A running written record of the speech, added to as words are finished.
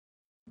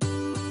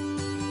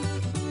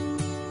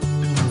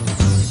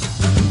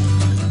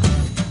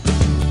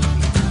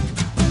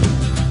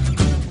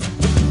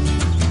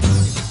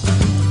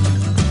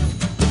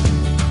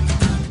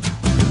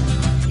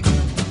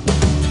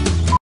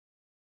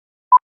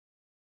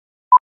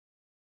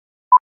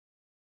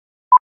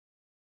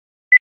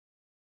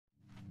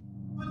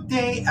Good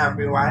day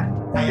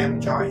everyone, I am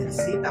Joy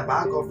C.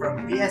 Tabago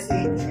from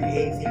BSA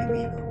 3A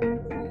Filipino.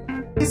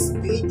 This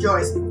video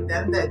is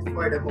intended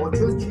for the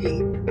Module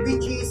 3,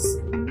 which is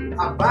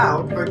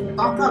about or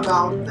talk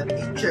about the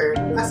teacher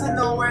as a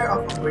knower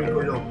of a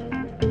curriculum.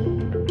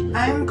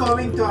 I am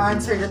going to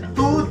answer the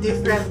two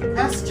different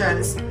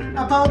questions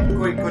about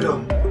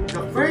curriculum.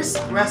 The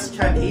first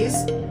question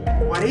is,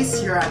 what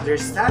is your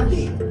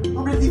understanding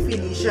of the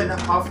definition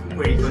of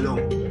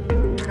curriculum?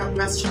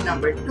 Question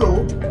number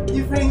 2,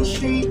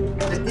 differentiate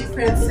the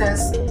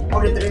differences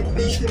of the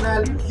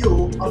traditional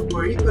view of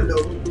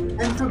curriculum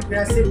and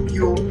progressive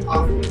view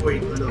of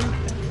curriculum.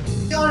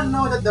 We all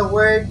know that the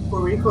word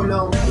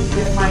curriculum is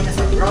defined as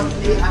a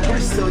broadly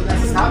understood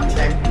as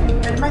subject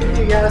and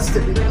materials to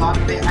be taught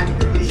by an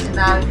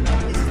educational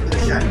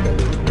institution.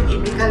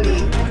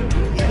 Typically,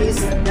 it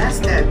is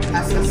tested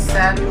as a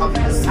set of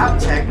the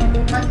subject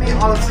but may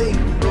also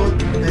include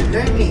the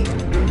learning,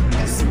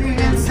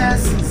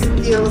 experiences,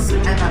 skills,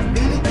 and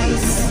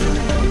abilities.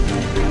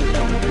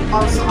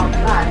 Also a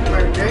plan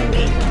for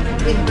learning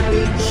in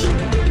which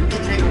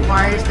it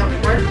requires the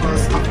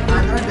purpose of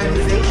an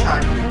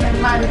organization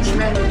and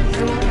management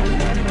through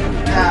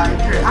the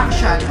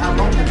interaction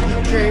among the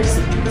teachers,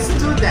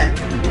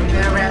 students,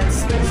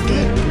 parents,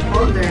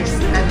 stakeholders,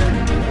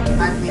 and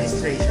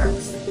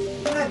administrations.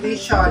 In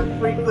addition,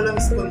 curriculum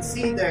is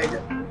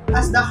considered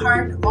as the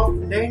heart of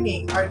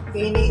learning or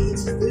any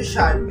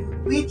institution,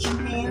 which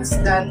means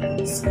that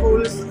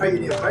schools or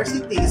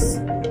universities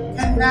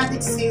cannot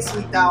exist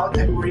without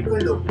a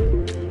curriculum.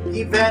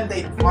 Given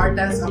the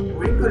importance of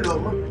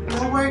curriculum,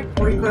 the word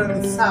curriculum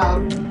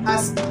itself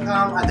has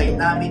become a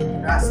dynamic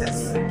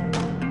process.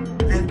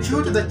 And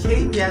due to the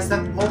changes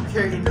that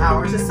occur in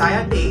our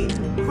society,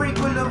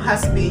 curriculum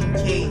has been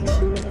changed.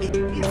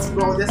 In its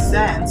broadest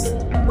sense,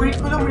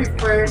 curriculum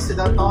refers to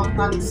the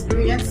total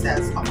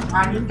experiences of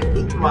an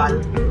individual,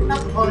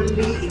 not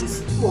only in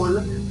school,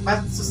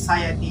 but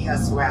society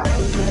as well.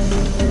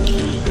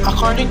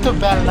 According to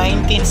Bell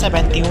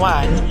 1971,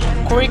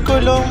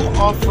 curriculum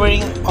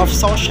offering of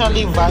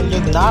socially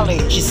valued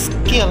knowledge,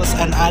 skills,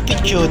 and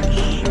attitude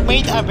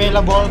made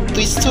available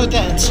to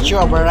students through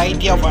a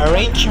variety of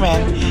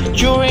arrangement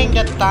during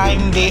the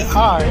time they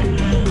are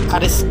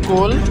at a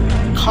school,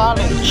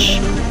 college,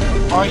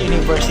 or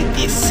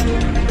universities.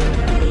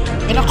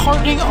 And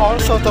according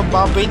also to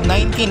Babbage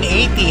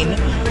 1918,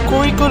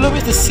 curriculum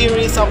is a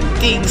series of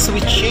things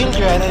which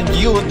children and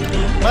youth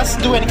must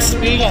do and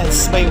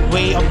experience by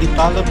way of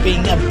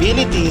developing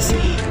abilities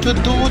to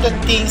do the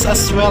things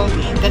as well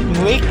that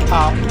make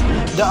up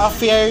the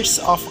affairs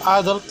of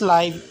adult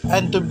life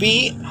and to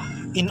be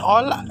in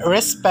all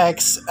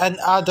respects an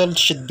adult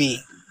should be.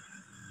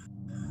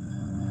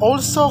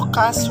 Also,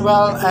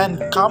 Caswell and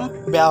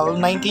Campbell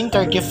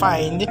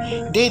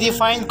 1935, they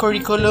define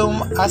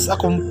curriculum as a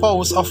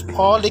composed of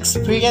all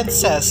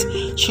experiences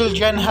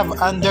children have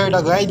under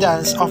the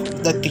guidance of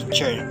the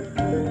teacher.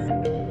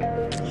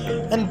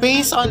 And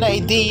based on the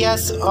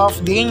ideas of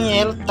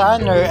Daniel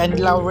Tanner and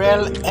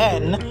Laurel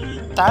N.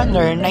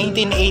 Tanner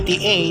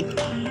 1988,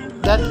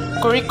 that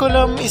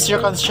curriculum is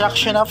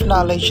reconstruction of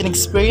knowledge and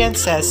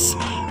experiences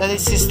that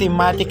is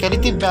systematically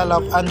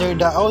developed under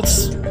the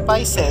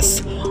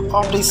auspices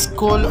of the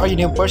school or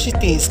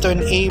universities to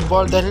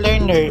enable the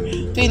learner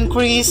to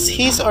increase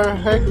his or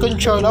her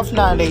control of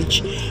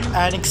knowledge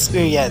and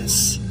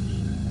experience.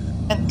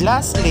 And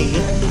lastly,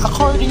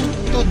 according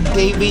to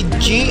David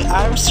G.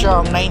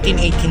 Armstrong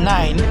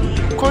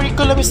 1989,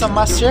 curriculum is a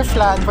master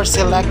plan for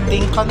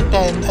selecting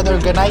content and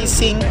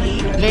organizing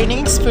learning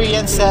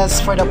experiences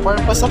for the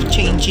purpose of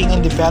changing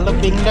and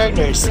developing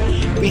learners'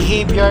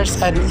 behaviors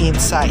and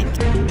insight.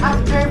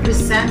 After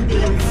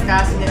presenting and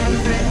discussing the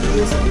different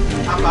views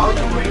about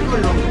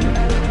curriculum,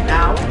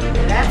 now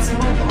let's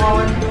move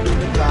on to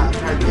the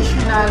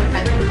traditional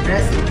and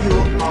progressive view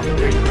of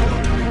curriculum.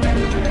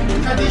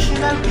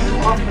 Traditional view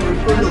of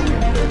curriculum,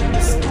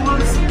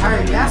 schools are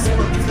less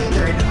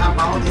considered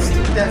about the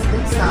students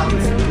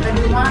themselves and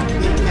what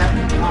they get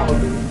out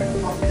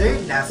of their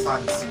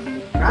lessons.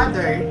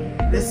 Rather,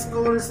 the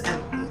schools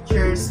and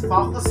teachers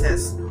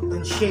focuses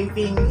on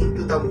shaping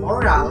into the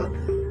moral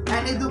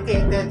and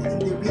educated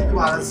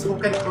individuals who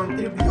can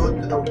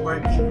contribute to the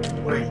working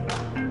world.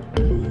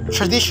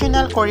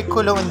 Traditional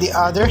curriculum, on the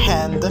other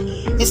hand,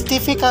 is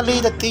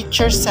typically the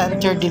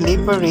teacher-centered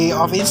delivery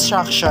of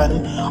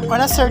instruction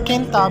on a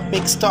certain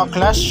topics to a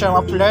classroom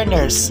of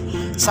learners.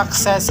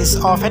 Success is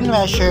often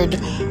measured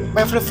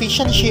by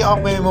proficiency of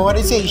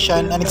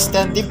memorization and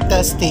extensive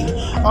testing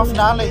of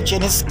knowledge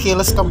and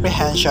skills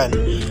comprehension.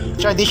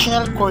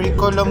 Traditional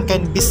curriculum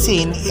can be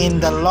seen in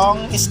the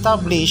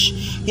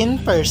long-established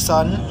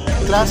in-person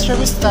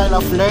classroom style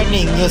of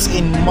learning used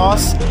in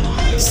most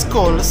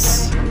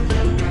schools.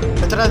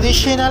 The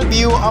traditional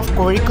view of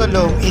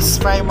curriculum is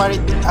primarily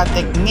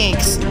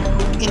techniques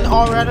in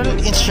oral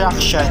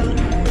instruction,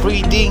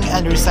 reading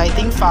and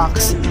reciting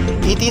facts.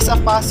 It is a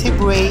passive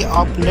way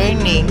of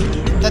learning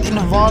that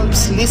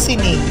involves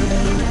listening,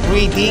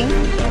 reading,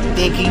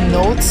 taking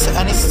notes,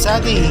 and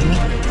studying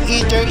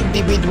either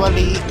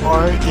individually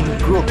or in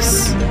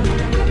groups.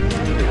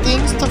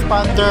 Things to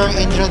ponder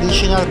in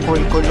traditional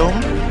curriculum: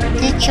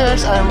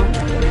 teachers are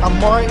a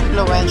more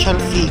influential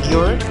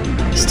figure,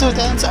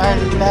 students are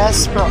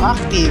less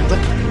proactive,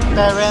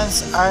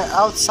 parents are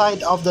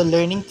outside of the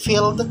learning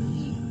field,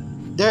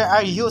 there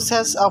are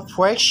uses of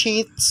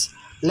worksheets,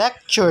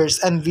 lectures,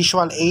 and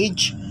visual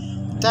aids.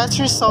 Test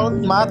result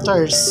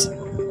matters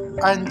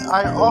and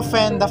are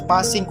often the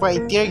passing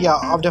criteria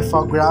of the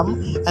program.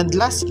 And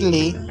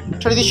lastly,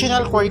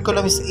 traditional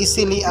curriculum is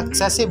easily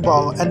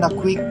accessible and a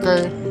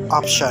quicker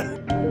option.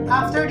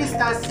 After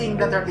discussing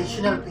the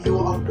traditional view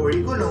of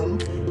curriculum,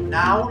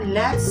 now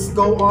let's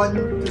go on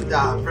to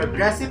the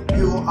progressive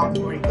view of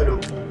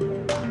curriculum.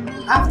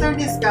 After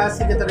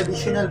discussing the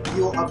traditional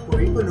view of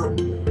curriculum,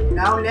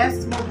 now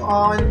let's move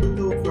on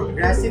to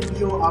progressive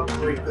view of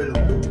curriculum.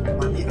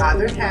 On the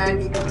other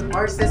hand, it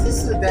forces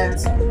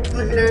students to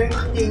learn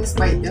things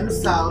by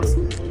themselves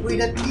with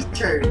a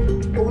teacher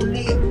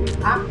only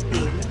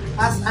acting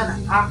as an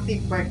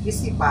active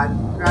participant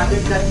rather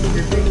than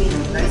intervening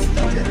by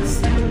students.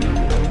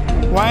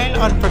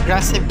 While on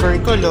progressive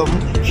curriculum,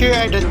 here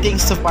are the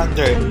things to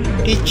ponder.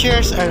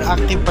 Teachers are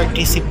active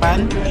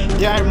participants.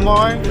 There are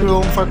more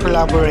room for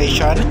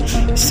collaboration.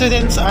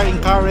 Students are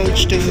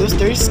encouraged to use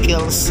their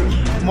skills.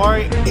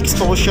 More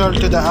exposure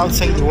to the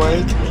outside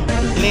world.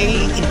 Play,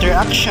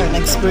 interaction,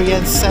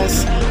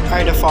 experiences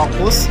are the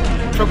focus.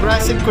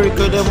 Progressive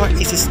curriculum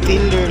is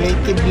still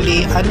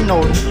relatively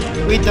unknown,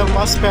 with the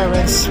most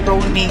parents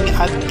frowning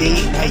at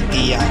the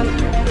idea.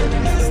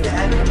 This is the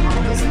end of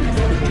this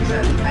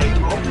presentation. I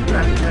hope you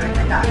have learned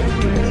a lot.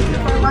 Thank you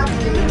for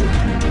watching.